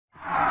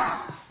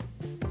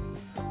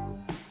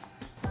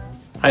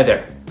Hi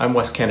there, I'm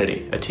Wes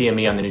Kennedy, a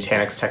TME on the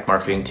Nutanix Tech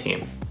Marketing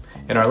team.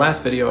 In our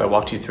last video, I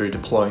walked you through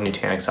deploying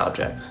Nutanix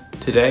objects.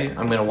 Today,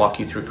 I'm going to walk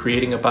you through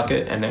creating a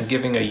bucket and then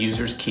giving a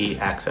user's key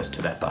access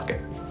to that bucket.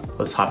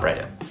 Let's hop right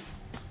in.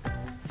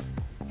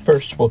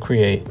 First, we'll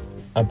create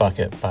a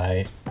bucket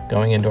by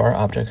going into our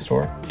object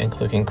store and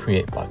clicking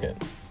Create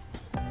Bucket.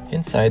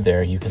 Inside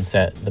there, you can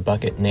set the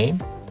bucket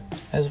name,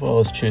 as well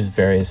as choose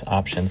various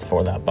options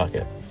for that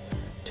bucket.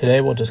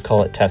 Today, we'll just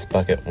call it Test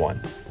Bucket 1.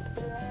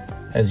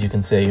 As you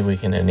can see, we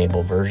can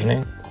enable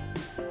versioning,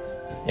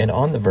 and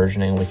on the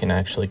versioning, we can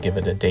actually give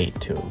it a date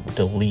to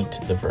delete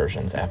the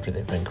versions after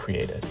they've been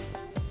created.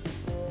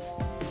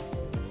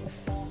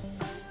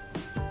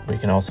 We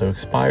can also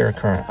expire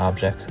current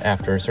objects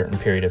after a certain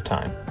period of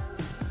time.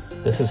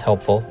 This is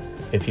helpful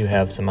if you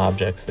have some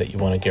objects that you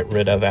want to get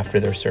rid of after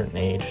they're a certain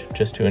age,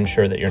 just to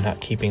ensure that you're not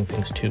keeping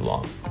things too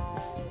long.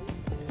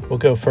 We'll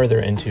go further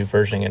into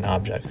versioning and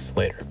objects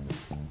later.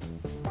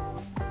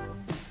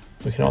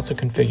 We can also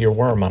configure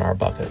worm on our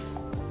buckets.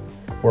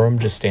 Worm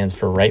just stands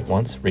for write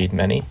once, read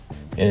many,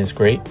 and is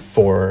great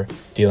for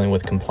dealing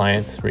with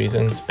compliance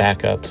reasons,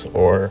 backups,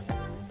 or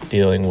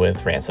dealing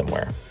with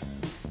ransomware.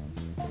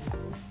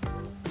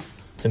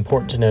 It's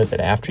important to note that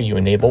after you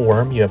enable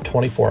worm, you have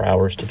 24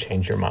 hours to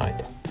change your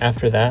mind.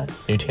 After that,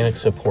 Nutanix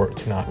support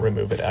cannot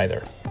remove it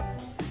either.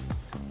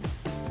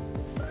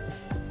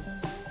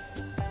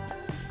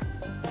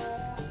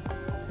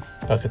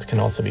 Buckets can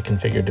also be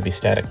configured to be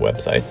static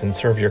websites and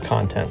serve your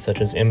content such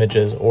as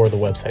images or the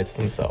websites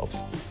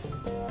themselves.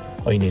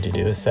 All you need to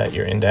do is set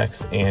your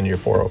index and your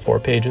 404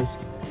 pages,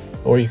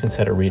 or you can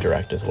set a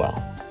redirect as well.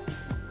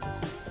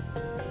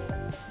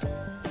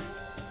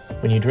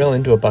 When you drill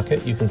into a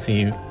bucket, you can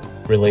see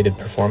related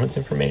performance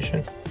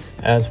information,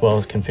 as well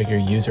as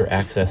configure user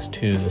access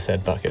to the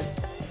said bucket.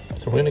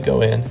 So we're going to go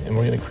in and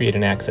we're going to create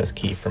an access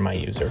key for my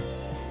user.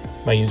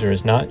 My user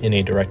is not in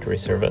a directory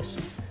service,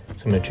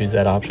 so I'm going to choose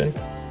that option.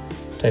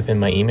 Type in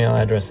my email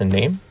address and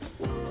name,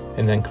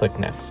 and then click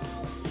Next.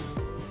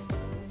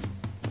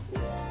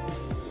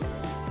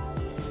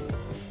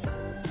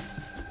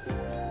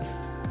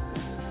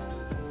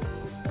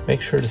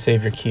 Make sure to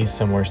save your keys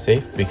somewhere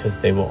safe because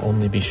they will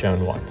only be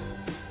shown once.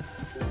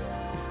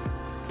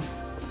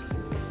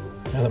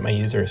 Now that my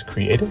user is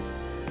created,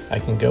 I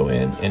can go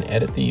in and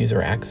edit the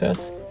user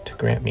access to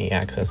grant me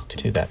access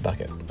to that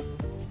bucket.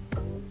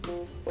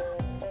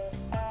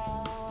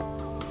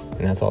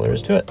 And that's all there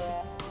is to it.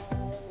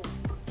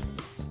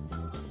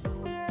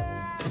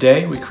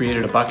 Today, we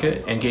created a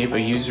bucket and gave a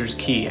user's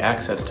key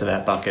access to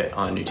that bucket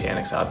on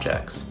Nutanix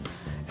objects.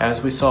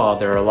 As we saw,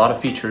 there are a lot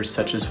of features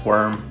such as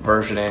worm,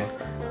 versioning,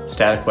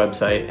 static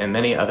website, and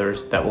many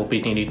others that we'll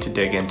be needing to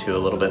dig into a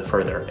little bit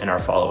further in our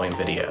following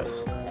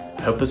videos.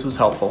 I hope this was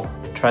helpful.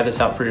 Try this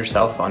out for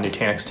yourself on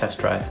Nutanix Test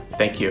Drive.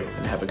 Thank you,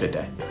 and have a good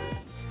day.